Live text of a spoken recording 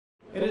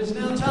It is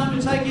now time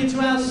to take you to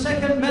our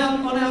second bout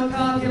on our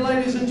card here,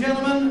 ladies and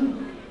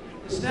gentlemen.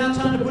 It's now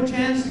time to put your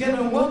hands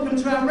together and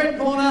welcome to our red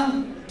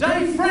corner,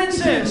 Dave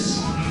Francis.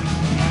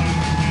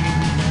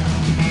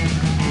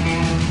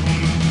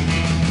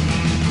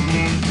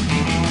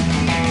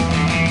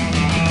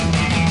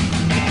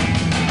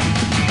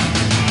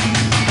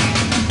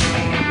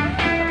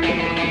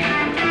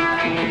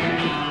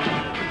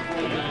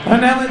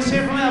 And now let's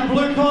hear from our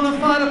blue corner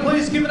fighter.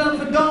 Please give it up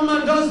for Dom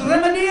dos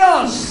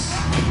Remedios.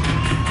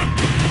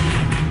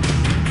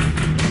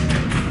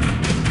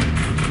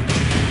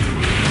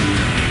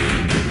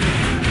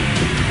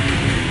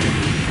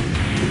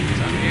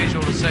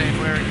 See him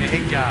wearing the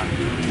headguard.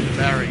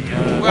 Barry.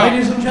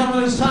 Ladies and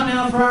gentlemen, it's time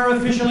now for our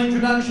official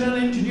introduction.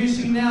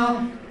 Introducing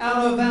now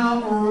out of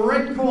our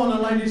red corner,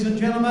 ladies and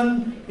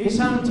gentlemen, his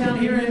hometown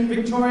here in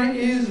Victoria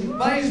is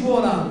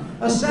Bayswater,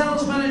 a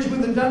sales manager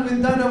with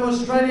Dodo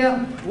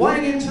Australia,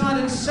 weighing in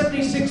tonight at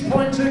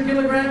 76.2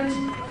 kilograms,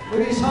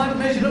 with his height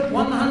measured at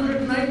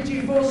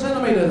 184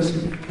 centimetres.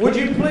 Would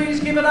you please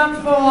give it up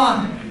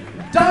for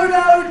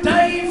Dodo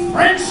Dave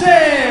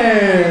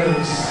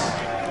Francis?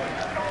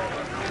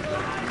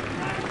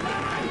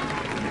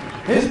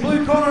 His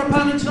blue corner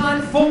opponent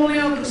tonight, formerly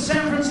of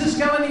San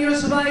Francisco in the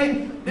US of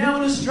A, now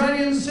an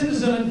Australian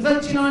citizen and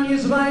 39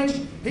 years of age.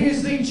 He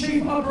is the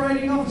Chief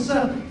Operating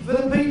Officer for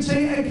the PT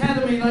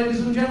Academy, ladies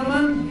and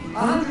gentlemen.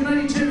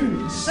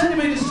 182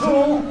 centimetres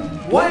tall,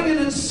 weighing in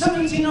at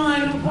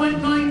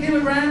 79.9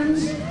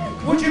 kilograms.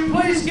 Would you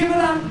please give it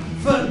up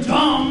for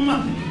Dom,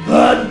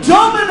 the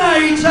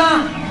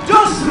Dominator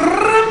dos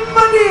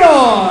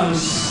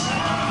Remedios?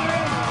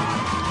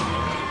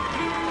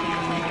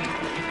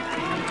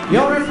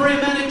 Your referee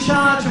man in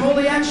charge of all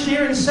the action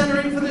here and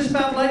centering for this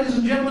bout, ladies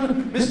and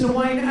gentlemen, Mr.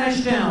 Wayne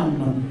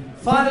Ashdown.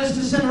 Fighters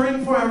to center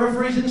ring for our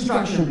referee's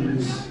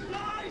instructions.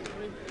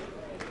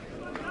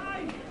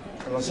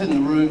 As I said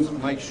in the rooms,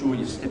 make sure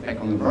you step back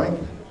on the break.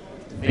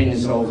 Defend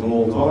yourselves at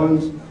all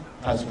times.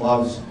 Touch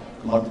gloves,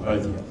 like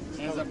both of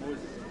you.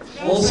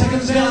 All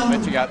seconds down.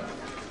 Let you go.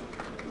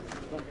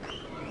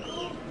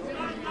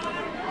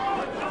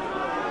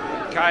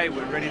 Okay,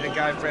 we're ready to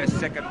go for our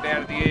second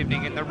bout of the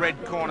evening. In the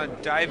red corner,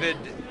 David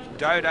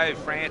Dodo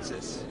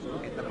Francis.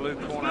 In the blue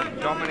corner,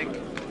 Dominic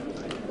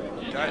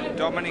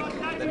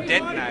the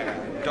Detonator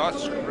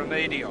dos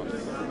Remedios.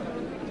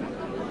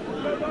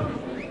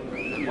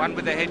 One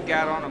with a head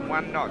guard on and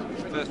one not.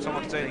 It's the first time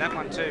I've seen that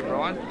one too,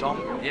 Brian.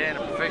 Dom, yeah, in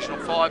a professional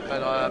fight,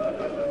 but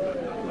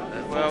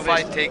well,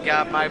 faith head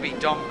guard, maybe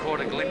Dom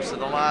caught a glimpse of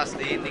the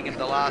ending of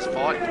the last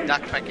fight,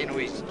 ducked back into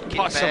his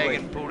kit bag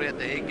and pulled out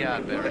the head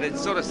guard. But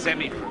it's sort of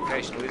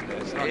semi-professional, isn't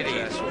it? It's not it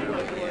is,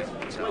 really, yeah.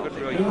 It's not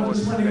really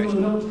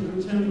professional.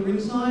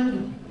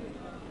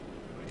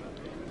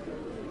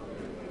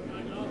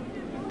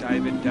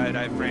 David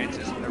Dodo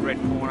Francis in the red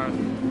corner,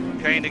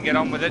 keen to get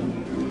on with it.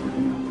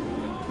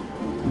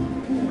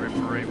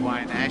 Referee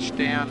Wayne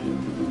Ashdown.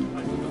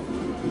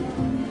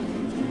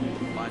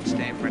 Won't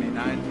stand for any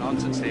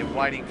nonsense there,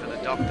 waiting for the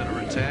doctor to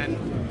return.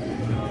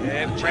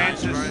 Yeah,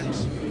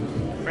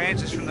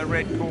 Francis from the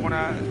red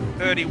corner,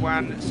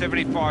 31,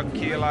 75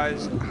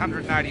 kilos,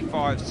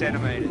 185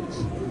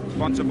 centimetres.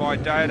 Sponsored by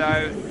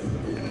Dodo.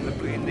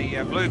 In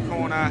the blue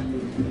corner,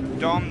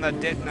 Dom the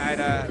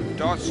Detonator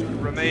dos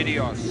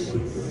Remedios.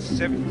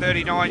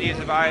 39 years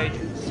of age,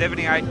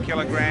 78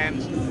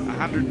 kilograms,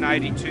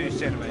 182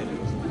 centimetres.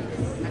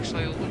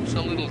 Actually looks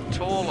a little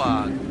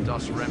taller,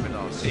 Dos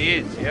Remedios. He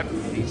is, yep,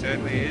 he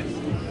certainly is.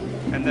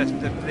 And the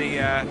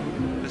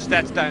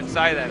stats don't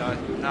say that.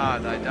 No,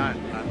 they don't.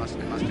 They must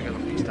have got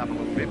them mixed up a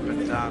little bit. But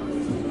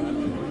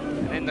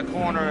and in the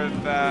corner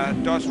of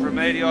Dos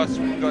Remedios,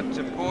 we've got,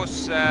 of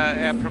course,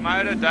 our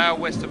promoter, Dale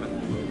Westerman,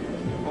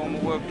 former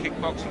world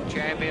kickboxing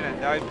champion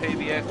and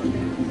OPBF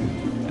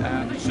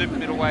super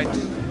middleweight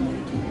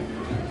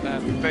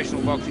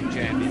professional boxing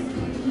champion.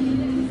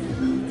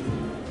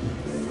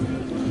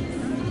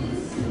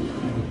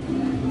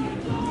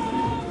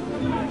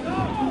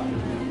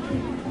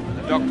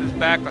 The doctor's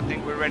back. I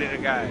think we're ready to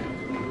go.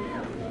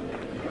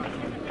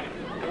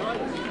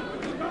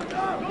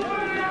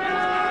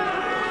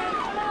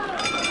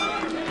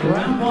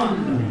 Round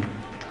one.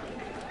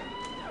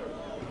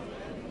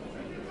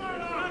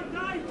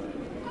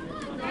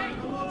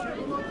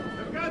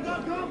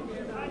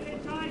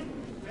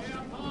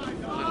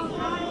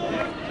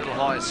 little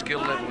higher skill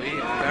level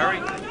here, Barry.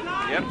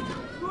 Yep.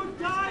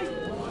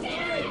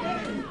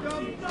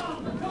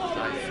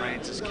 Dave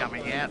Francis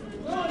coming out.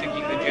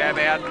 Taking the jab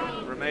out.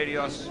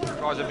 Remedios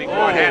tries a big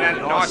right hand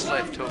and nice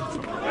left hook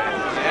from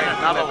Remedios. Yeah, and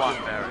another one,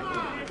 Barry.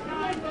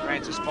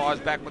 Francis fires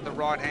back with the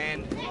right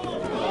hand.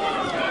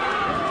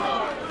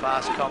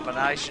 Fast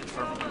combination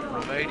from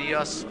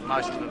Remedios.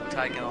 Most of them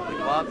taken on the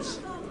gloves.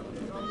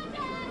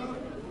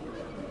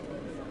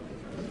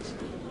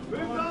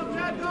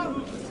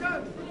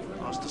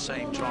 Nice to see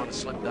him trying to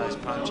slip those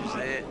punches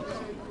there.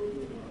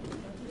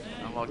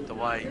 I like the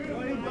way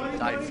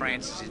Dave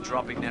Francis is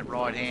dropping that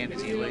right hand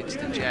as he leads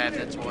the jab.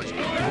 That's why he's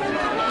getting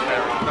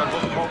Got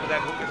hook caught with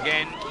that hook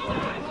again.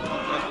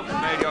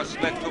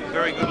 Remedios left hook,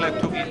 very good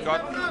left hook he's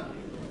got.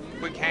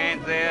 quick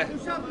hands there.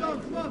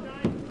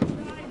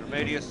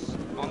 Remedios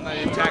on the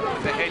attack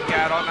with the head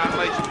guard on,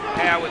 unleashing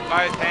power with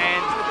both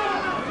hands,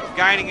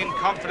 gaining in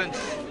confidence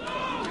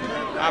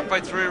halfway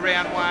through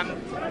round one.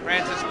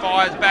 Francis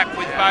fires back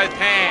with both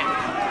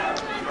hands.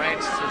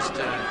 Francis'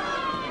 turn.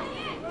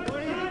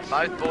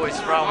 Both boys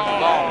throwing the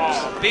bombs.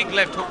 Big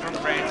left hook from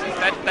Francis.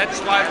 That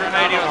slowed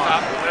Remedios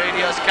up.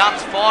 Remedios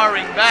comes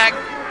firing back.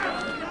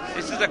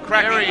 This is a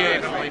cracking Very bout.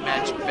 evenly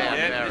matched bout.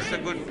 Yeah, this is a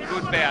good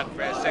bout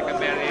for our second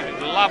bout.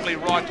 Even lovely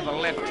right to the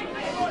left.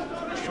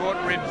 Short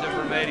ribs of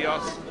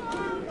Remedios.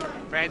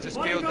 Francis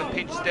feels the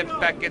pinch, steps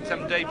back, gets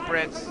some deep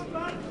breaths.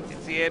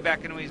 Gets the air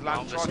back into his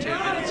lungs. Longest 2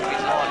 minutes of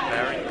his life,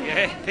 Barry.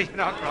 Yeah, you're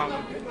not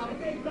wrong.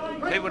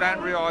 People don't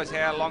realise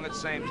how long it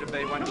seems to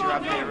be once you're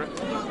up there.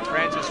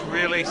 Francis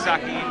really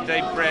sucking in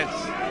deep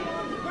breaths.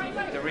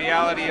 The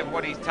reality of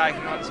what he's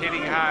taking on is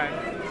hitting home.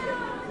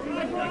 You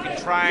can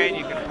train,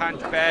 you can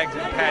punch bags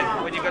and pads,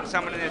 but when you've got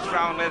someone in there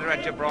throwing leather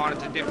at you, Brian,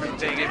 it's a different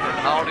thing.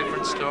 Whole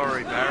different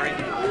story, Barry.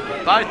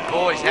 Both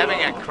boys having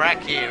a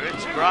crack here.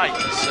 It's great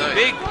to see.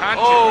 Big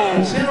punches. Oh,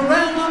 It's in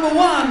round number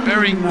one.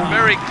 very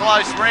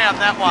close round,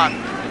 that one.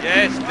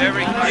 Yes,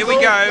 very. Here we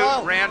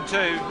go, round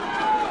two.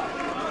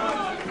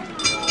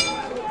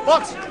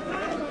 Box.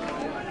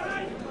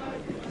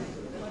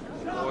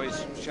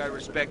 Boys show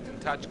respect and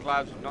touch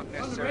gloves, not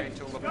necessary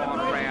until the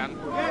final round.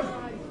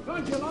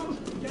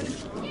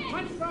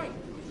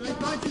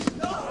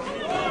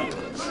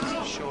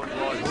 Short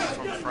right hook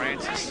from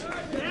Francis.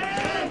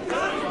 Fighting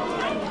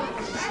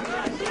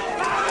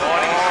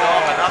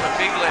strong, another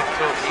big left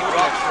hook. He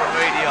rocks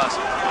Remedios.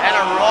 And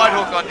a right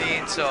hook on the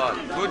inside.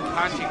 Good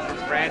punching from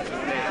Francis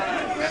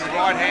there. And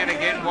right hand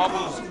again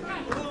wobbles,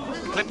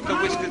 clips the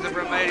whiskers of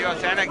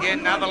Remedios, and again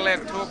another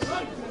left hook.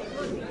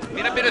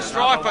 Been a bit of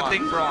strife, I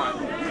think,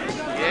 Brian.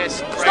 Yes,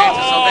 Francis,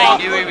 I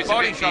think knew he was a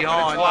Body bit shot,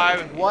 behind. but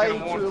it's Way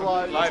low. too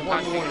low. Low That's one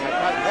punching. warning,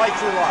 okay? Way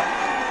too low.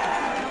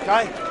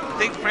 Okay? I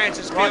think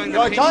Francis Right, feeling you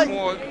the okay? pinch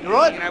more, You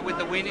right? you know, with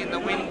the wind in the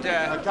wind,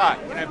 Okay.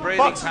 you know, breathing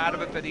Box. part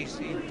of it, but he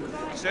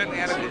certainly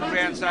had a good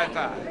round so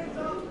far.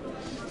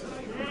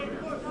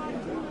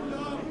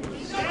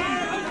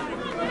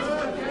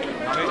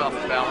 Knocked off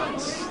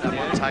balance. That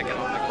one taken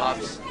on the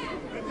gloves.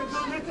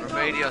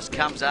 Remedios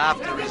comes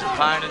after his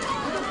opponent,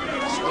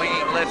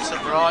 swinging lefts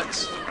and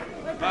rights.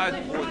 Both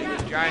boys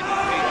exchanging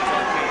big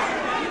shots here.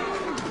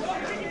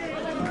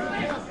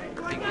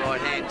 Big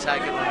right hand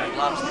taken on the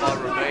gloves by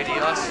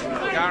Remedios.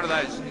 Going to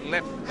those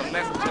left, the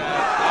left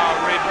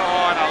rib,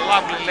 and a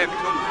lovely left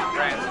hook from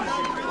Francis.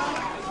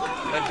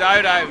 The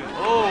dodo,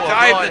 Oh, a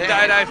Dave right the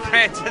hand. dodo,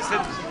 Francis.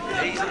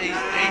 He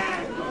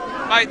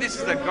Mate, this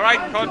is a great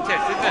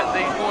contest, isn't it?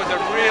 These boys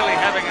are really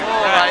having a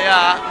they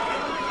are.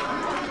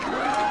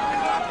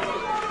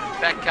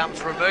 Back comes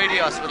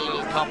Remedios with a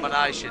little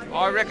combination.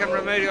 I reckon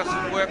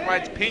Remedios' work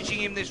rate's pinching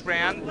him this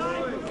round.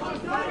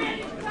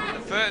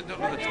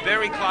 It's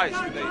very close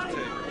with these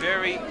two.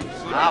 Very good.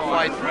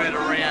 Halfway fight. through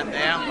the round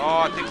now. Oh,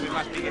 I think we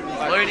must be getting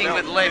close. Leading to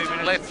with 2 left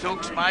minutes.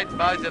 hooks, mate,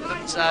 both of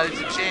them, so there's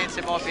a chance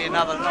there might be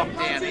another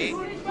knockdown here.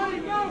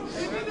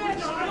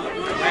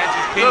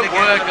 Francis pinned Good again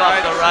work on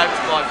off the ropes. ropes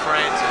by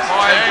Francis.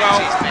 Might as Turns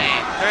well. his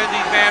man. Turns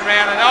his man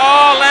round and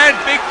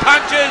lands big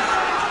punches.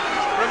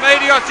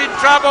 Remedios in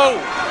trouble.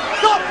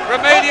 Stop!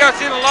 Remedios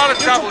in a lot of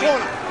trouble.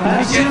 Corner.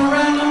 That's in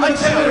round number 8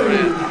 count.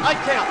 two. 8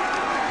 count.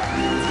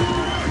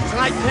 It's an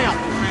 8 count.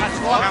 That's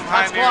Come gloves. home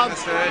That's here in the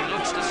gloves. third. He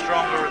looks the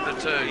stronger of the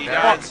two. He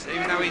Barry. does,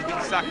 even though he's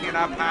been sucking it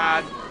up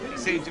hard, he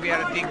seems to be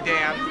able to dig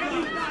down.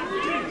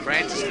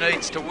 Francis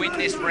needs to win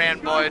this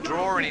round by a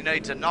draw, and he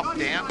needs a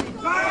knockdown to win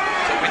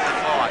the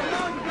fight.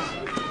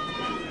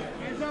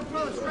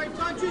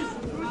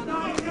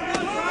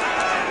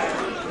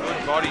 Good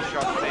body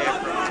shot there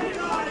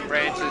from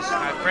Francis.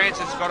 No,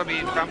 Francis got to be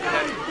in front of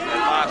that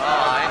last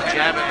Oh, and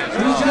jabbing as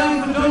Who's well.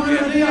 going for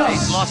Remedios?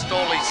 He's lost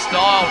all his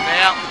style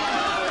now.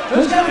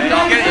 Who's going for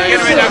Get rid I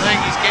of Remedios?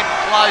 think he's getting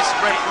close.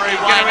 Referee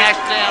Wayne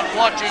Ashdown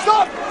watching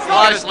Stop!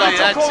 closely.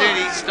 Stop. That's it.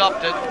 He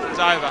stopped it. It's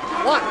over.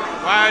 1.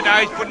 Well, no,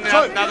 he's putting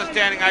another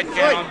standing 8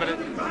 count on, but it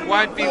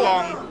won't be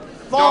long.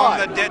 Dom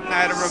the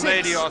detonator,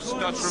 Remedios,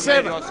 not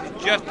Remedios, has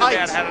just about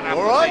had enough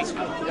All right. of these.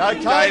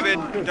 You okay? David,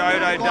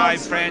 Dodo,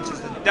 Dave Francis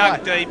has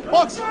dug deep,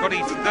 Box. got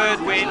his third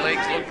win.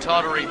 Legs look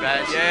tottery,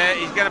 Baz. Yeah,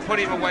 he's going to put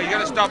him away. You've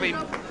got to stop him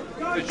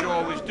for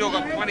sure. We've still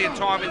got plenty of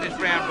time in this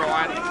round,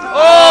 Brian.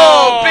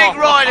 Oh, big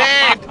right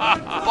hand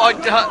by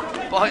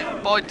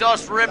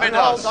Dos Don't hold.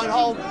 Remedios. Don't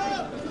hold.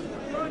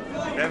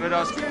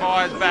 Remedios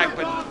fires back,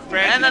 but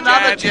Francis And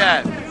another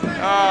jabs. jab.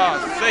 Oh,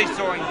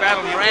 seesawing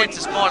battle.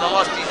 Francis might have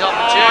lost his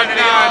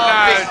opportunity.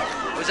 no. Big.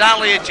 It was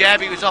only a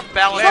jab. He was off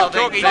balance. Left I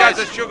hook, think. he does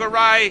Baz. a Sugar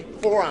Ray.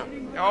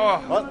 Forearm. Oh,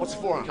 What? What's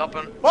the forearm?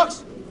 Coppin.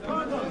 Box.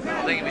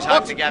 I think he was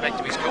hoping to go back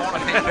to his corner.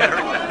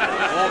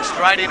 Walked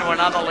straight into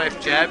another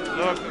left jab.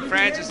 look,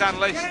 Francis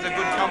unleashes a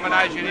good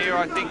combination here.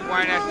 I think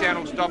Wayne Ashdown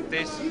will stop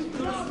this.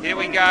 Here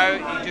we go.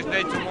 He just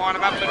needs to wind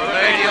him up. But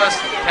Remedios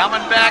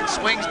coming back,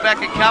 swings back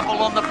a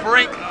couple on the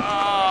brink.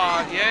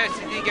 Oh, yes,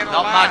 he did get a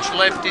Not laugh. much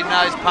left in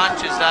those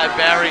punches though,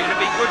 Barry. It'll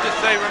be good to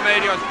see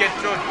Remedios get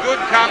through it. Good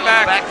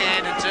comeback.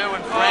 Backhanded too,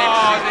 and Oh,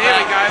 Francis here we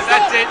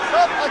it.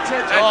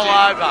 Attention. All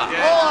over.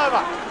 Yeah. All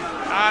over.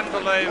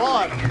 Unbelievable.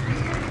 Live.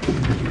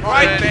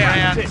 Great Third bout.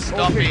 round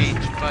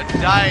stoppage for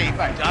Dave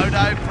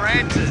Dodo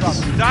Francis.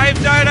 Dave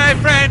Dodo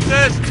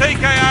Francis,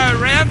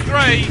 TKO round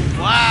 3.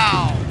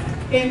 Wow.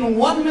 In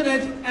 1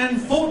 minute and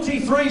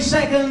 43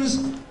 seconds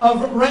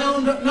of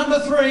round number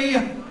 3,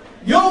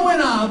 your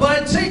winner by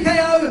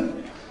TKO,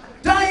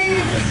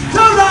 Dave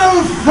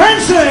Dodo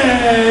Francis!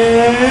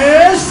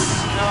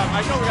 No,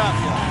 mate, don't go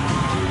up.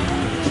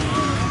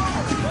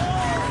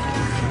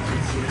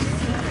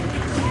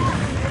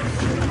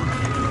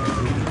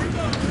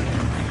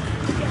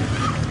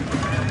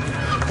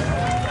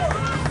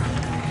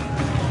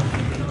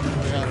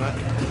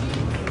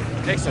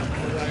 Excellent.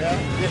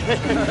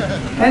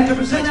 And to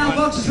present our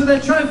boxers with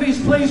their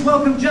trophies, please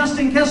welcome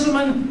Justin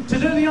Kesselman to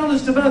do the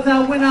honours to both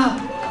our winner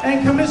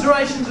and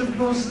commiserations, of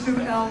course,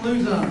 to our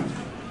loser.